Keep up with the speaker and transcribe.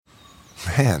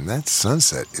Man, that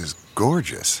sunset is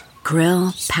gorgeous.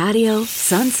 Grill, patio,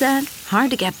 sunset.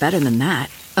 Hard to get better than that.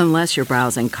 Unless you're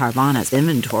browsing Carvana's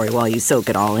inventory while you soak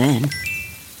it all in.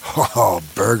 Oh,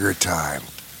 burger time.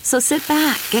 So sit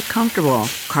back, get comfortable.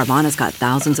 Carvana's got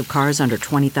thousands of cars under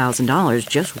 $20,000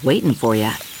 just waiting for you.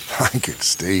 I could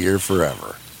stay here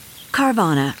forever.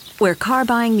 Carvana, where car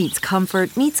buying meets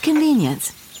comfort meets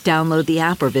convenience. Download the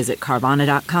app or visit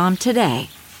Carvana.com today.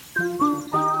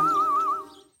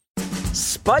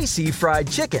 Spicy fried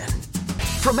chicken.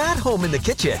 From at home in the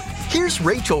kitchen, here's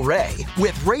Rachael Ray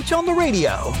with Rachael on the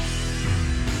Radio.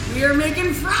 We are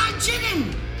making fried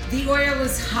chicken. The oil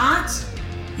is hot.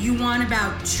 You want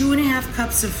about 2.5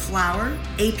 cups of flour,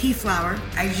 AP flour.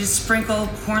 I just sprinkle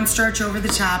cornstarch over the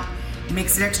top,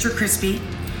 makes it extra crispy.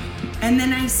 And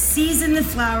then I season the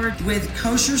flour with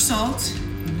kosher salt,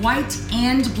 white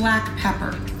and black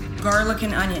pepper, garlic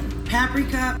and onion,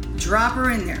 paprika, drop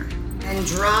her in there. And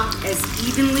drop as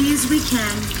evenly as we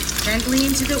can, gently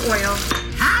into the oil,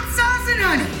 hot sauce and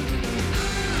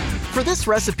honey. For this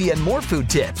recipe and more food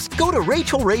tips, go to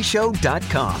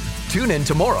RachelRayShow.com. Tune in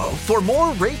tomorrow for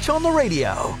more Rachael on the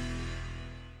Radio.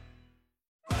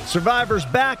 Survivor's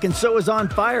back, and so is On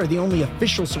Fire, the only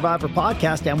official Survivor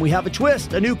podcast, and we have a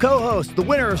twist, a new co-host, the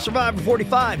winner of Survivor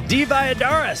 45, Dee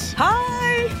Valladares.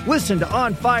 Hi! Listen to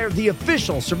On Fire, the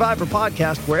official Survivor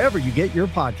podcast, wherever you get your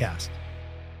podcast.